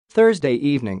Thursday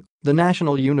evening, the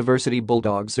National University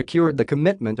Bulldogs secured the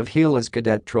commitment of Gilas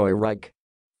cadet Troy Rike.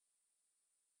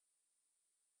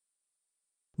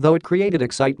 Though it created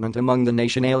excitement among the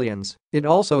Nationalians, it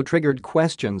also triggered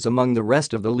questions among the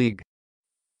rest of the league.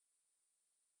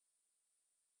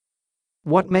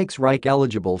 What makes Rike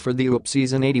eligible for the UAAP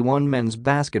Season 81 men's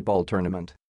basketball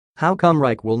tournament? How come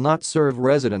Rike will not serve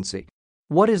residency?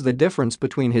 What is the difference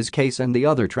between his case and the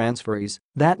other transferees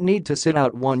that need to sit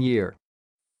out 1 year?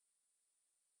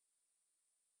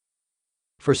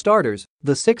 For starters,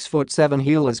 the 6'7"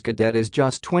 Gilas cadet is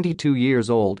just 22 years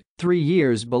old, 3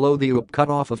 years below the UAAP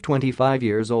cutoff of 25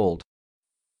 years old.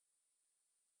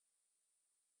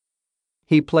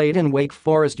 He played in Wake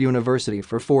Forest University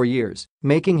for 4 years,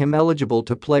 making him eligible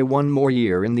to play 1 more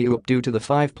year in the UAAP due to the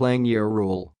 5-playing-year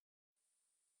rule.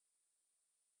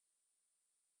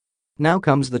 Now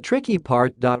comes the tricky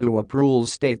part. UAAP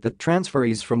rules state that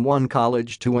transferees from one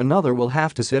college to another will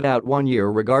have to sit out 1 year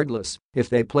regardless if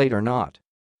they played or not.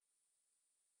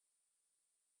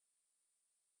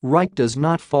 Rike does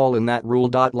not fall in that rule.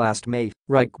 Last May,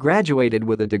 Rike graduated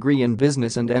with a degree in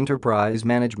Business and Enterprise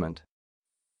Management.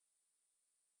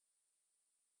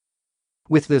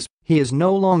 With this, he is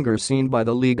no longer seen by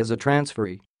the league as a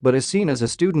transferee, but is seen as a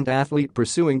student athlete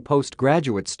pursuing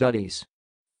postgraduate studies.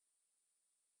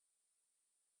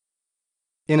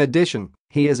 In addition,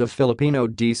 he is of Filipino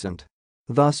descent.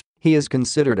 Thus, he is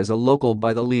considered as a local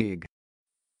by the league.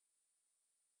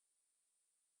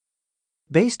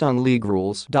 Based on league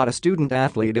rules, a student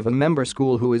athlete of a member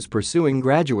school who is pursuing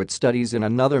graduate studies in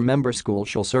another member school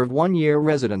shall serve 1 year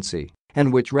residency,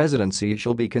 and which residency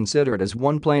shall be considered as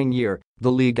 1 playing year,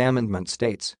 the league amendment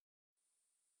states.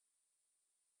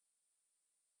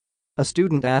 A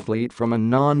student athlete from a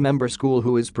non-member school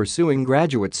who is pursuing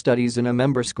graduate studies in a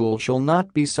member school shall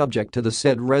not be subject to the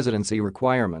said residency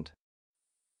requirement.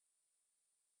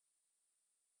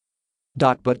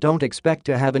 But don't expect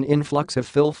to have an influx of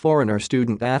foreigner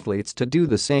student athletes to do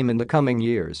the same in the coming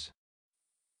years.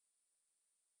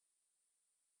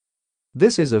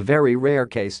 This is a very rare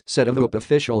case, said a UAAP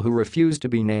official who refused to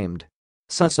be named.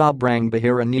 Sa sobrang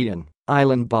bahira niyan,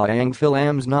 island ba ang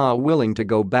Philams na willing to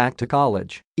go back to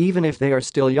college, even if they are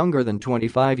still younger than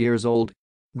 25 years old?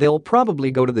 They'll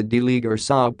probably go to the D-League or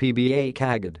sa PBA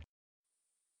Kagad.